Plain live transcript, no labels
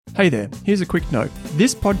Hey there, here's a quick note.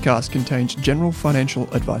 This podcast contains general financial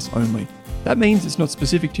advice only. That means it's not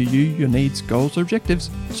specific to you, your needs, goals, or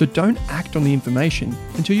objectives, so don't act on the information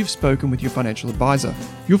until you've spoken with your financial advisor.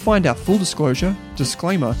 You'll find our full disclosure,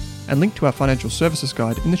 disclaimer, and link to our financial services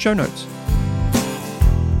guide in the show notes.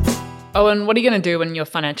 Oh, and what are you going to do when your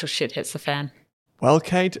financial shit hits the fan? Well,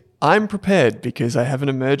 Kate, I'm prepared because I have an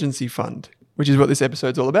emergency fund, which is what this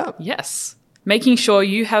episode's all about. Yes. Making sure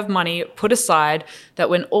you have money put aside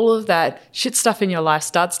that when all of that shit stuff in your life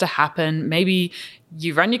starts to happen, maybe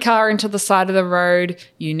you run your car into the side of the road,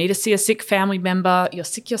 you need to see a sick family member, you're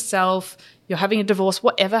sick yourself, you're having a divorce,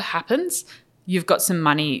 whatever happens, you've got some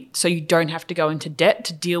money so you don't have to go into debt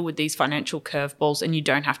to deal with these financial curveballs, and you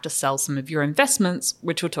don't have to sell some of your investments,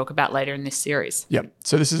 which we'll talk about later in this series. Yeah.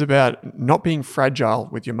 So this is about not being fragile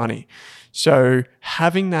with your money. So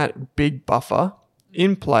having that big buffer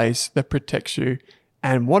in place that protects you.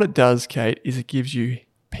 And what it does, Kate, is it gives you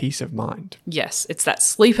peace of mind. Yes, it's that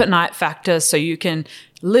sleep at night factor, so you can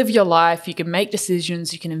live your life, you can make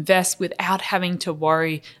decisions, you can invest without having to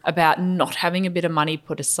worry about not having a bit of money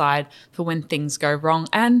put aside for when things go wrong.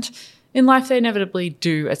 And in life, they inevitably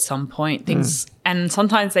do at some point. And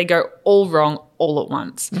sometimes they go all wrong all at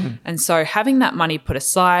once. And so having that money put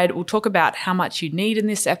aside, we'll talk about how much you need in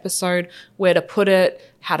this episode, where to put it,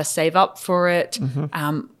 how to save up for it,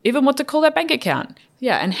 even what to call that bank account.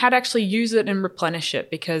 Yeah, and how to actually use it and replenish it,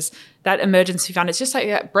 because that emergency fund, it's just like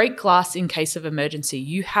that break glass in case of emergency.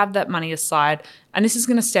 You have that money aside, and this is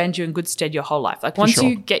going to stand you in good stead your whole life. Like once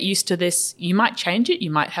you get used to this, you might change it. You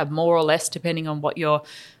might have more or less depending on what your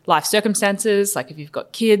life circumstances, like if you've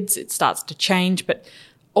got kids, it starts to change, but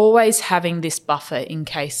always having this buffer in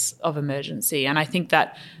case of emergency. And I think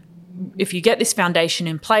that if you get this foundation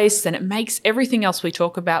in place, then it makes everything else we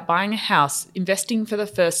talk about, buying a house, investing for the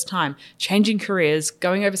first time, changing careers,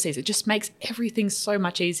 going overseas, it just makes everything so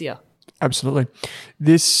much easier. Absolutely.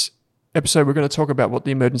 This episode, we're going to talk about what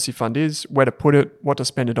the emergency fund is, where to put it, what to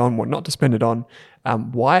spend it on, what not to spend it on,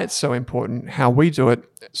 why it's so important, how we do it,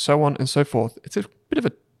 so on and so forth. It's a bit of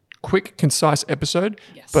a quick, concise episode,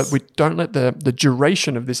 but we don't let the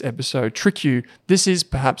duration of this episode trick you. This is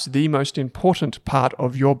perhaps the most important part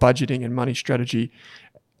of your budgeting and money strategy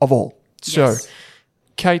of all. So,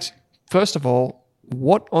 Kate, first of all,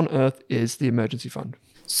 what on earth is the emergency fund?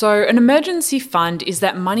 So an emergency fund is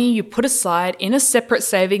that money you put aside in a separate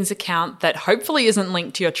savings account that hopefully isn't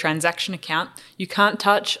linked to your transaction account. You can't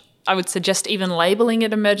touch. I would suggest even labeling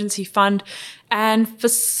it emergency fund. And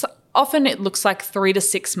often it looks like 3 to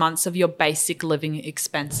 6 months of your basic living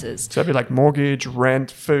expenses. So it'd be like mortgage, rent,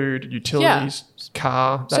 food, utilities,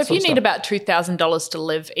 car. So if you need about $2,000 to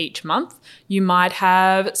live each month, you might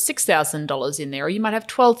have $6,000 in there, or you might have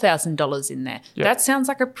 $12,000 in there. Yep. That sounds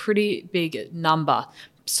like a pretty big number.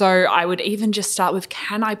 So I would even just start with,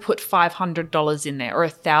 can I put $500 in there or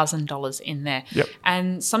 $1,000 in there? Yep.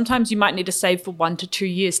 And sometimes you might need to save for 1 to 2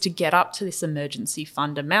 years to get up to this emergency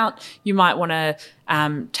fund amount. You might want to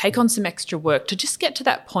take on some extra work to just get to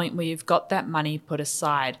that point where you've got that money put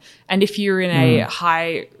aside. And if you're in a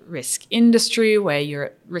high risk industry where you're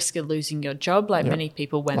at risk of losing your job, like many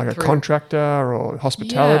people went through. Like a contractor or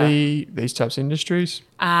hospitality, these types of industries.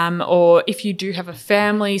 Or if you do have a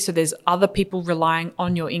family, so there's other people relying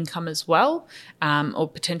on your income as well, or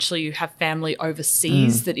potentially you have family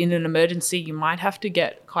overseas that in an emergency you might have to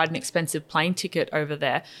get quite an expensive plane ticket over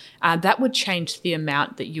there. That would change the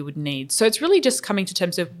amount that you would need. So it's really just coming to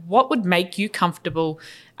terms of what would make you comfortable.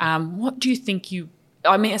 What do you think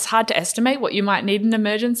it's hard to estimate what you might need in an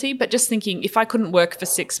emergency, but just thinking, if I couldn't work for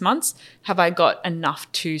 6 months, have I got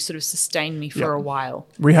enough to sort of sustain me for a while?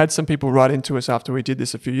 We had some people write into us after we did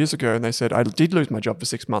this a few years ago, and they said, I did lose my job for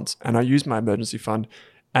 6 months and I used my emergency fund,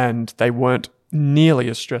 and they weren't nearly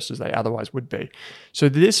as stressed as they otherwise would be. So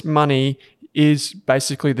this money is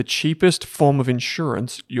basically the cheapest form of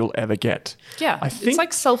insurance you'll ever get. Yeah, it's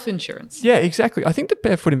like self-insurance. Yeah, exactly. I think the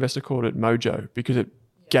Barefoot Investor called it Mojo because it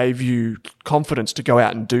gave you confidence to go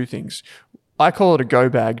out and do things. I call it a go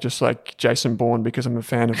bag, just like Jason Bourne, because I'm a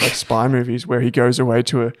fan of like spy movies where he goes away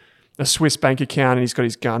to a Swiss bank account and he's got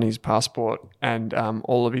his gun, his passport, and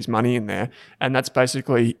all of his money in there. And that's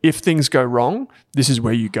basically, if things go wrong, this is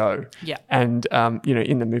where you go. Yeah. And,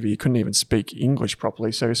 in the movie, he couldn't even speak English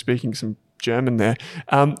properly, so he was speaking some German there.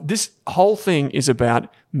 This whole thing is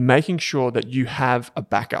about making sure that you have a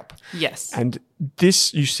backup. Yes. And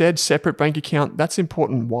this, you said separate bank account, that's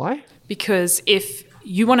important. Why? Because if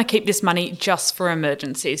you want to keep this money just for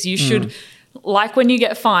emergencies, you should, like when you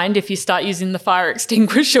get fined, if you start using the fire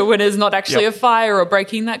extinguisher when there's not actually a fire or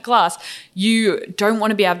breaking that glass, you don't want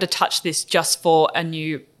to be able to touch this just for a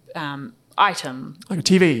new item. Like a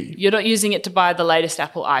TV. You're not using it to buy the latest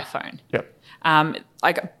Apple iPhone. Yep.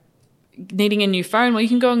 Like needing a new phone, well, you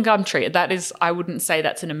can go on Gumtree. That is, I wouldn't say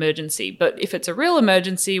that's an emergency. But if it's a real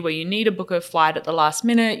emergency where you need to book a flight at the last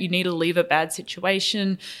minute, you need to leave a bad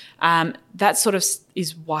situation, that sort of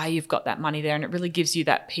is why you've got that money there. And it really gives you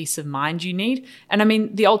that peace of mind you need. And I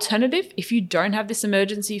mean, the alternative, if you don't have this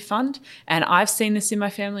emergency fund, and I've seen this in my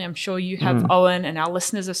family, I'm sure you have, Owen, and our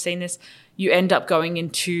listeners have seen this, you end up going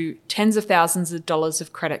into tens of thousands of dollars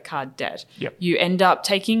of credit card debt. Yep. You end up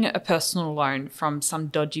taking a personal loan from some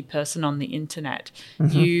dodgy person on the internet.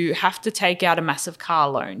 You have to take out a massive car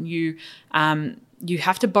loan. You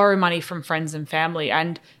have to borrow money from friends and family.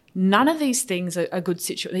 And none of these things are good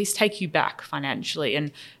situations. These take you back financially.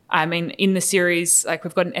 And I mean, in the series, like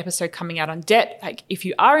we've got an episode coming out on debt. Like if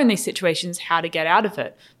you are in these situations, how to get out of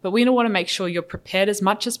it. But we want to make sure you're prepared as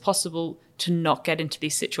much as possible to not get into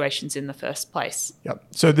these situations in the first place. Yep.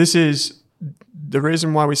 So this is the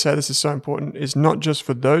reason why we say this is so important is not just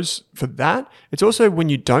for that. It's also when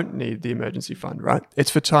you don't need the emergency fund, right? It's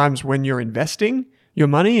for times when you're investing your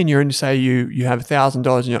money and you're in, say you have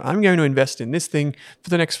 $1,000 and you're, I'm going to invest in this thing for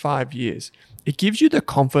the next 5 years. It gives you the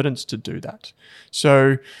confidence to do that.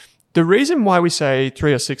 So the reason why we say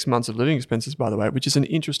 3 or 6 months of living expenses, by the way, which is an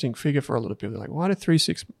interesting figure for a lot of people, they're like, why do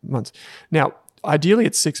 3-6 months? Now, ideally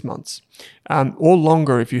it's 6 months, or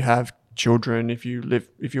longer if you have children, if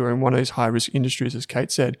you're in one of these high risk industries, as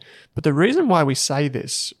Kate said. But the reason why we say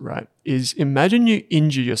this, right, is imagine you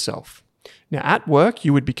injure yourself. Now at work,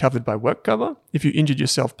 you would be covered by work cover. If you injured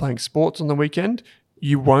yourself playing sports on the weekend,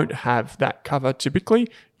 you won't have that cover typically.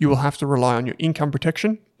 You will have to rely on your income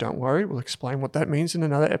protection. Don't worry, we'll explain what that means in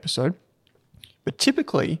another episode. But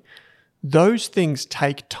typically, those things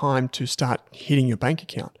take time to start hitting your bank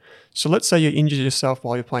account. So let's say you injure yourself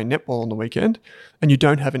while you're playing netball on the weekend and you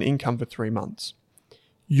don't have an income for 3 months.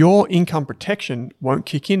 Your income protection won't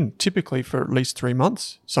kick in typically for at least 3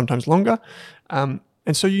 months, sometimes longer.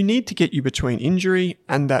 And so you need to get you between injury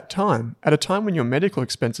and that time at a time when your medical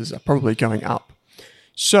expenses are probably going up.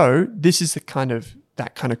 So this is that kind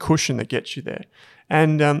of cushion that gets you there.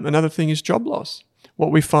 And another thing is job loss.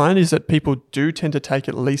 What we find is that people do tend to take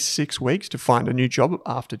at least 6 weeks to find a new job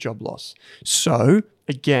after job loss. So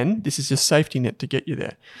again, this is a safety net to get you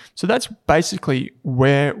there. So that's basically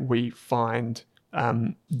where we find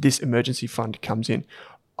this emergency fund comes in.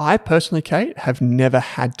 I personally, Kate, have never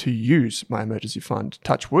had to use my emergency fund.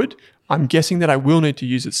 Touch wood. I'm guessing that I will need to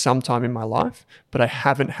use it sometime in my life, but I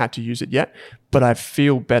haven't had to use it yet. But I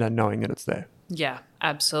feel better knowing that it's there. Yeah,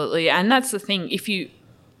 absolutely. And that's the thing. If you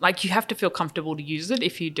have to feel comfortable to use it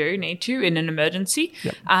if you do need to in an emergency.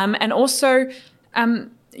 Yep. And also,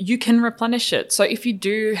 you can replenish it. So if you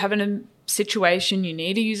do have a situation, you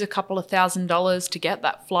need to use a couple of $1,000s to get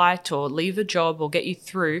that flight or leave a job or get you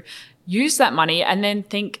through, use that money and then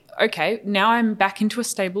think, okay, now I'm back into a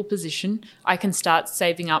stable position. I can start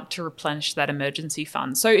saving up to replenish that emergency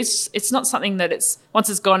fund. So it's not something that once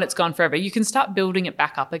it's gone forever. You can start building it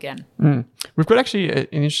back up again. We've got actually an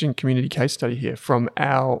interesting community case study here from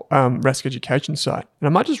our Rask Education site. And I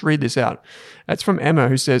might just read this out. It's from Emma,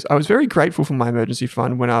 who says, I was very grateful for my emergency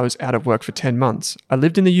fund when I was out of work for 10 months. I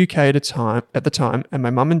lived in the UK at the time, and my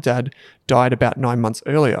mum and dad died about 9 months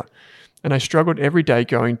earlier. And I struggled every day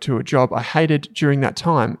going to a job I hated during that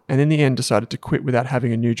time, and in the end decided to quit without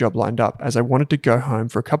having a new job lined up, as I wanted to go home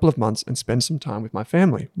for a couple of months and spend some time with my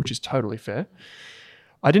family, which is totally fair.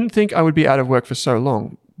 I didn't think I would be out of work for so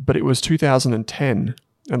long, but it was 2010,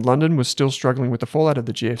 and London was still struggling with the fallout of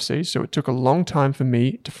the GFC, so it took a long time for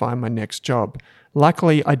me to find my next job.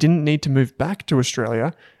 Luckily, I didn't need to move back to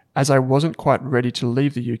Australia, as I wasn't quite ready to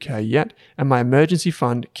leave the UK yet, and my emergency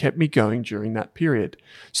fund kept me going during that period.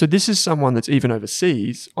 So this is someone that's even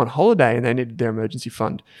overseas on holiday and they needed their emergency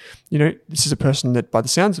fund. You know, this is a person that, by the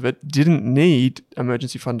sounds of it, didn't need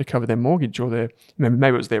emergency fund to cover their mortgage or maybe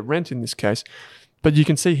it was their rent in this case. But you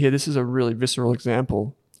can see here, this is a really visceral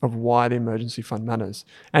example of why the emergency fund matters.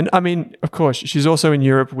 And I mean, of course, she's also in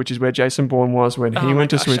Europe, which is where Jason Bourne was when he went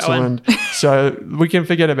to Switzerland. So we can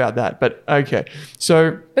forget about that. But okay.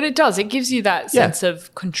 But it does. It gives you that sense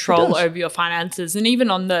of control over your finances. And even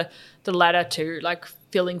on the ladder to like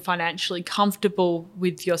feeling financially comfortable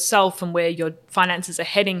with yourself and where your finances are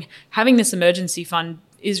heading, having this emergency fund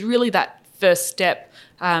is really that first step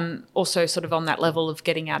also sort of on that level of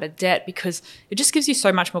getting out of debt, because it just gives you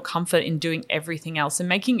so much more comfort in doing everything else and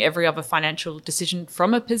making every other financial decision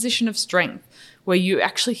from a position of strength, where you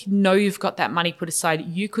actually know you've got that money put aside.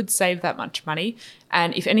 You could save that much money,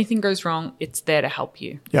 and if anything goes wrong, it's there to help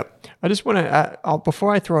you. Yep. I just want to,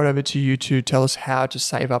 before I throw it over to you to tell us how to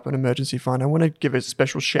save up an emergency fund, I want to give a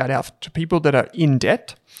special shout out to people that are in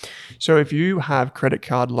debt. So if you have credit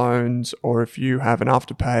card loans, or if you have an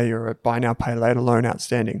Afterpay or a buy now, pay later loan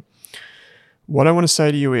outstanding, what I want to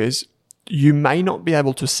say to you is you may not be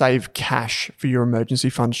able to save cash for your emergency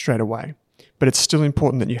fund straight away, but it's still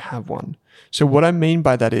important that you have one. So what I mean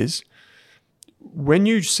by that is, when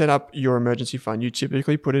you set up your emergency fund, you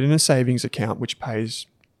typically put it in a savings account, which pays,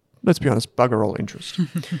 let's be honest, bugger all interest.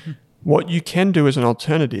 What you can do as an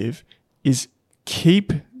alternative is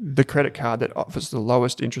keep the credit card that offers the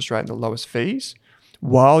lowest interest rate and the lowest fees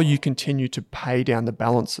while you continue to pay down the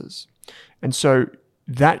balances. And so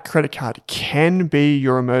that credit card can be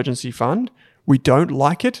your emergency fund. We don't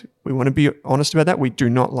like it. We want to be honest about that. We do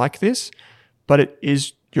not like this, but it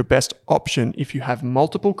is your best option if you have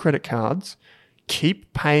multiple credit cards.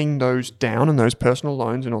 Keep paying those down and those personal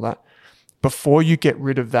loans and all that before you get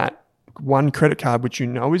rid of that one credit card, which you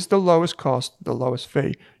know is the lowest cost, the lowest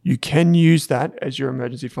fee. You can use that as your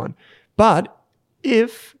emergency fund. But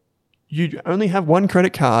if you only have one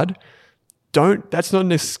credit card, that's not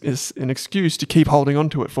an excuse to keep holding on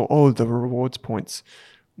to it for the rewards points.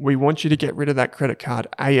 We want you to get rid of that credit card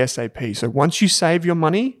ASAP. So once you save your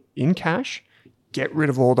money in cash, get rid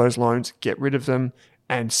of all those loans, get rid of them,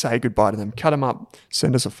 and say goodbye to them. Cut them up,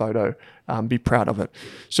 send us a photo, be proud of it.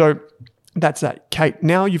 So that's that. Kate,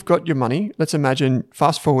 now you've got your money. Let's imagine,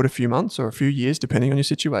 fast forward a few months or a few years, depending on your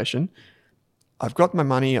situation. I've got my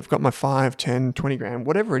money, I've got my 5, 10, 20 grand,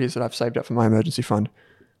 whatever it is that I've saved up for my emergency fund.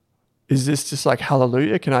 Is this just like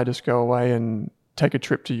hallelujah? Can I just go away and take a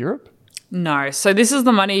trip to Europe? No. So this is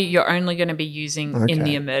the money you're only going to be using in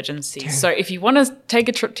the emergency. Damn. So if you want to take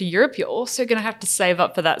a trip to Europe, you're also going to have to save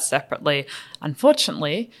up for that separately.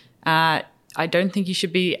 Unfortunately, I don't think you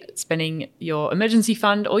should be spending your emergency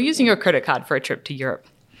fund or using your credit card for a trip to Europe.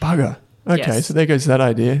 Bugger. Okay, yes. So there goes that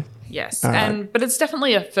idea. Yes, but it's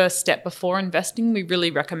definitely a first step before investing. We really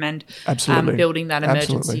recommend building that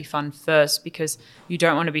emergency fund first, because you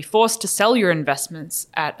don't want to be forced to sell your investments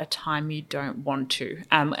at a time you don't want to.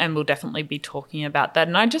 And we'll definitely be talking about that.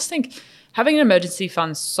 And I just think having an emergency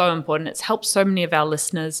fund is so important. It's helped so many of our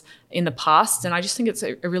listeners in the past. And I just think it's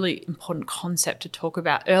a really important concept to talk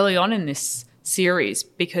about early on in this series,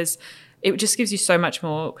 because it just gives you so much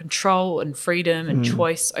more control and freedom and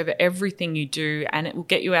choice over everything you do, and it will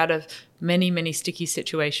get you out of many, many sticky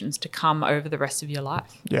situations to come over the rest of your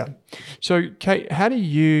life. Yeah. So, Kate, how do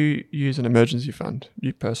you use an emergency fund,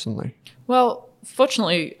 you personally? Well,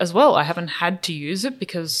 fortunately as well, I haven't had to use it,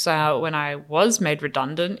 because when I was made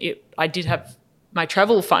redundant, I did have my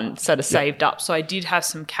travel fund saved up. So I did have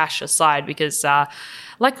some cash aside, because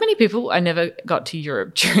like many people, I never got to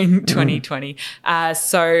Europe during 2020.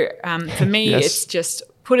 So for me, it's just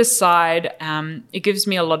put aside. It gives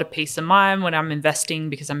me a lot of peace of mind when I'm investing,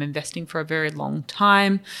 because I'm investing for a very long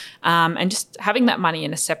time. And just having that money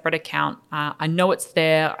in a separate account, I know it's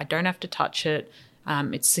there. I don't have to touch it.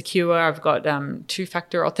 It's secure. I've got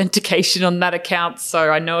 2-factor authentication on that account,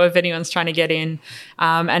 so I know if anyone's trying to get in,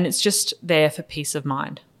 and it's just there for peace of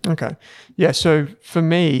mind. Okay. Yeah, so for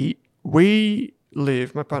me,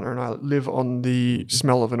 my partner and I live on the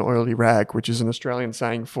smell of an oily rag, which is an Australian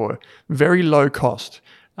saying for very low cost.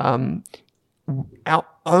 Our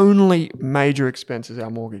only major expense is our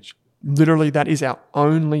mortgage. Literally, that is our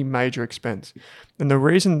only major expense. And the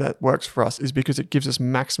reason that works for us is because it gives us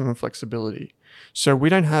maximum flexibility. So we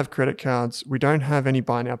don't have credit cards. We don't have any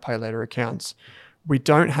buy now, pay later accounts. We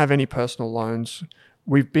don't have any personal loans.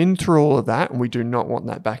 We've been through all of that, and we do not want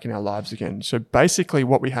that back in our lives again. So basically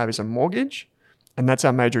what we have is a mortgage, and that's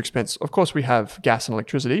our major expense. Of course, we have gas and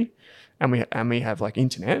electricity, and we have like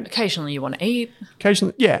internet. Occasionally you want to eat.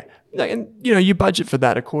 Occasionally, yeah. And, you budget for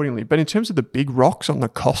that accordingly. But in terms of the big rocks on the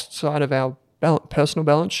cost side of our personal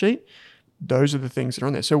balance sheet, those are the things that are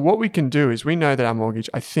on there. So what we can do is, we know that our mortgage,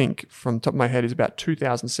 I think, from the top of my head, is about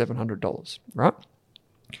 $2,700, right?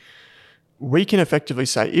 We can effectively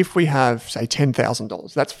say, if we have, say,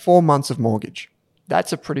 $10,000, that's 4 months of mortgage.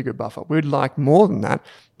 That's a pretty good buffer. We'd like more than that,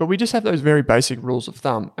 but we just have those very basic rules of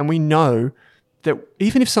thumb. And we know that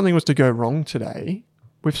even if something was to go wrong today,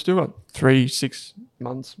 we've still got 3, 6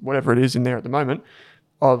 months, whatever it is in there at the moment,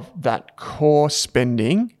 of that core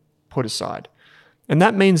spending put aside. And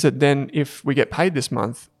that means that then if we get paid this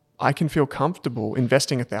month, I can feel comfortable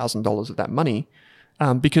investing $1,000 of that money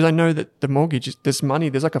because I know that the mortgage, there's money,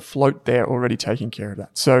 there's like a float there already taking care of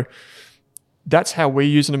that. So that's how we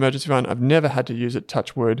use an emergency fund. I've never had to use it,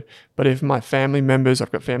 touch wood. But if my family members,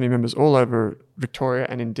 I've got family members all over Victoria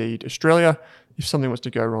and indeed Australia, if something was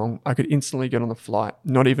to go wrong, I could instantly get on the flight,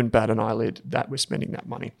 not even bat an eyelid that we're spending that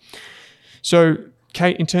money. So,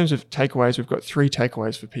 Kate, in terms of takeaways, we've got 3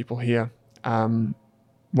 takeaways for people here.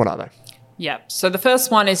 What are they? Yeah. So the first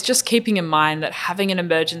one is just keeping in mind that having an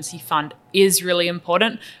emergency fund is really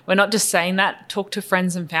important. We're not just saying that. Talk to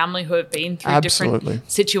friends and family who have been through different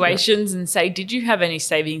situations and say, did you have any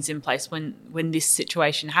savings in place when this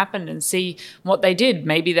situation happened, and see what they did.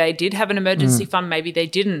 Maybe they did have an emergency fund, maybe they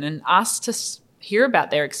didn't, and ask to hear about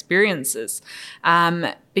their experiences,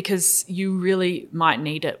 because you really might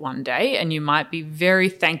need it one day, and you might be very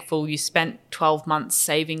thankful you spent 12 months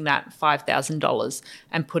saving that $5,000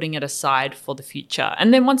 and putting it aside for the future.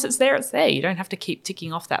 And then once it's there, it's there. You don't have to keep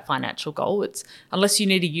ticking off that financial goal. It's unless you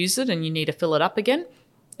need to use it and you need to fill it up again,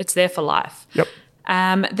 it's there for life. Yep.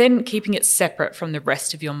 Then keeping it separate from the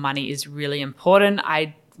rest of your money is really important.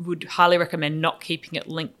 I would highly recommend not keeping it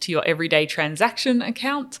linked to your everyday transaction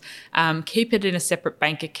account. Keep it in a separate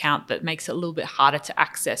bank account that makes it a little bit harder to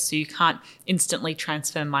access, so you can't instantly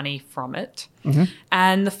transfer money from it.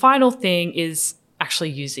 And the final thing is actually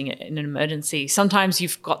using it in an emergency. Sometimes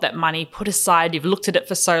you've got that money put aside, you've looked at it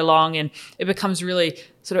for so long, and it becomes really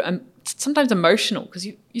sort of sometimes emotional, because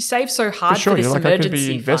you save so hard for this emergency fund. I could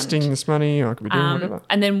be investing this money, or I could be doing whatever.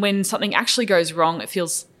 And then when something actually goes wrong, it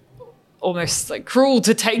feels almost like cruel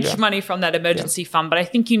to take money from that emergency fund. But I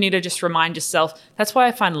think you need to just remind yourself. That's why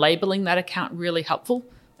I find labeling that account really helpful.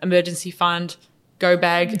 Emergency fund, go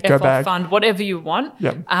bag, FOF fund, whatever you want.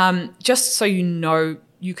 Just so you know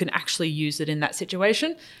you can actually use it in that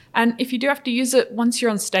situation. And if you do have to use it, once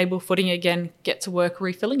you're on stable footing again, get to work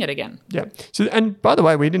refilling it again. Yeah. So, and by the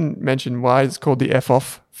way, we didn't mention why it's called the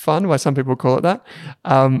FOF fund, why some people call it that.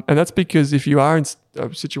 And that's because if you are in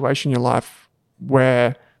a situation in your life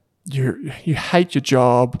where you hate your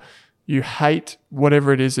job, you hate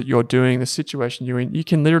whatever it is that you're doing, the situation you're in, you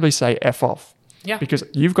can literally say F off. Yeah. Because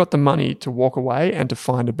you've got the money to walk away and to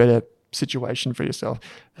find a better situation for yourself.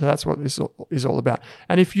 So that's what this is all about.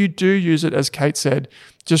 And if you do use it, as Kate said,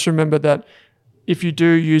 just remember that if you do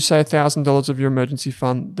use, say, $1,000 of your emergency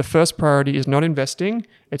fund, the first priority is not investing.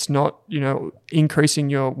 It's not, increasing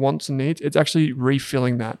your wants and needs. It's actually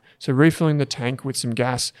refilling that. So refilling the tank with some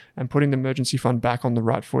gas and putting the emergency fund back on the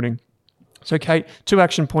right footing. So, Kate, 2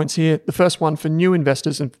 action points here. The first one for new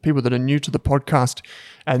investors and for people that are new to the podcast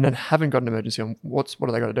and then haven't got an emergency fund, what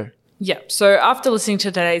are they got to do? Yeah. So after listening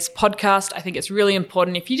to today's podcast, I think it's really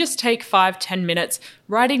important if you just take 5-10 minutes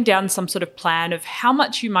writing down some sort of plan of how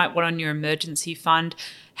much you might want on your emergency fund,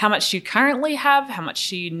 how much you currently have, how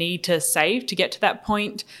much you need to save to get to that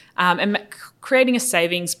point, and creating a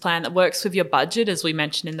savings plan that works with your budget, as we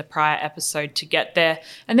mentioned in the prior episode, to get there.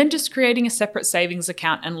 And then just creating a separate savings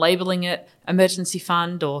account and labeling it emergency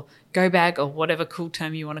fund or go bag or whatever cool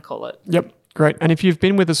term you want to call it. Yep. Great. And if you've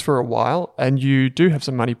been with us for a while and you do have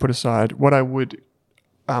some money put aside, what I would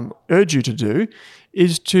urge you to do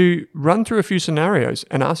is to run through a few scenarios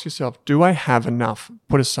and ask yourself, do I have enough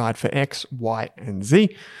put aside for X, Y, and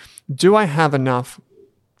Z? Do I have enough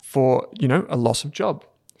for, a loss of job,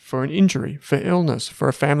 for an injury, for illness, for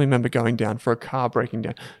a family member going down, for a car breaking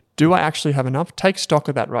down? Do I actually have enough? Take stock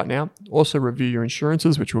of that right now. Also review your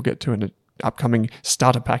insurances, which we'll get to in a upcoming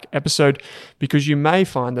starter pack episode, because you may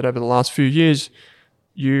find that over the last few years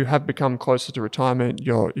you have become closer to retirement,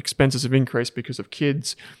 your expenses have increased because of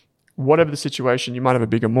kids, whatever the situation, you might have a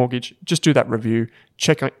bigger mortgage. Just do that review,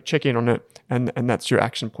 check in on it, and that's your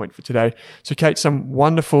action point for today. So, Kate, some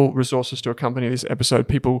wonderful resources to accompany this episode.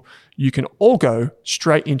 People, you can all go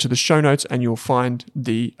straight into the show notes and you'll find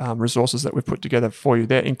the resources that we've put together for you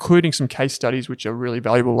there, including some case studies which are really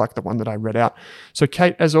valuable, like the one that I read out. So,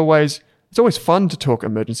 Kate, as always, it's always fun to talk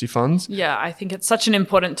emergency funds. Yeah, I think it's such an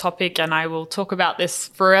important topic, and I will talk about this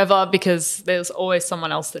forever because there's always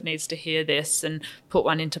someone else that needs to hear this and put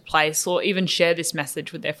one into place or even share this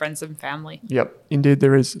message with their friends and family. Yep, indeed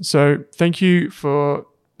there is. So thank you for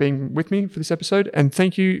being with me for this episode, and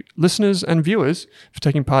thank you, listeners and viewers, for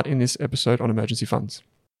taking part in this episode on emergency funds.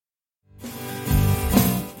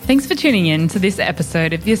 Thanks for tuning in to this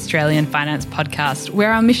episode of the Australian Finance Podcast,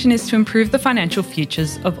 where our mission is to improve the financial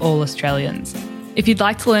futures of all Australians. If you'd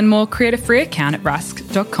like to learn more, create a free account at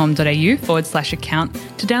rask.com.au/account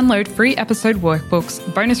to download free episode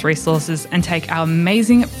workbooks, bonus resources, and take our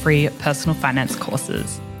amazing free personal finance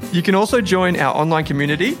courses. You can also join our online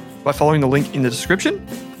community by following the link in the description.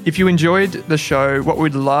 If you enjoyed the show, what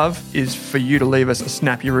we'd love is for you to leave us a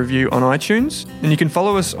snappy review on iTunes. And you can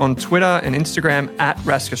follow us on Twitter and Instagram at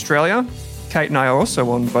Rask Australia. Kate and I are also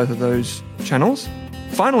on both of those channels.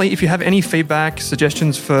 Finally, if you have any feedback,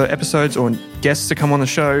 suggestions for episodes or guests to come on the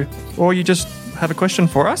show, or you just have a question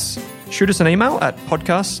for us, shoot us an email at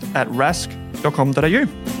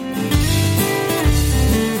podcast@rask.com.au.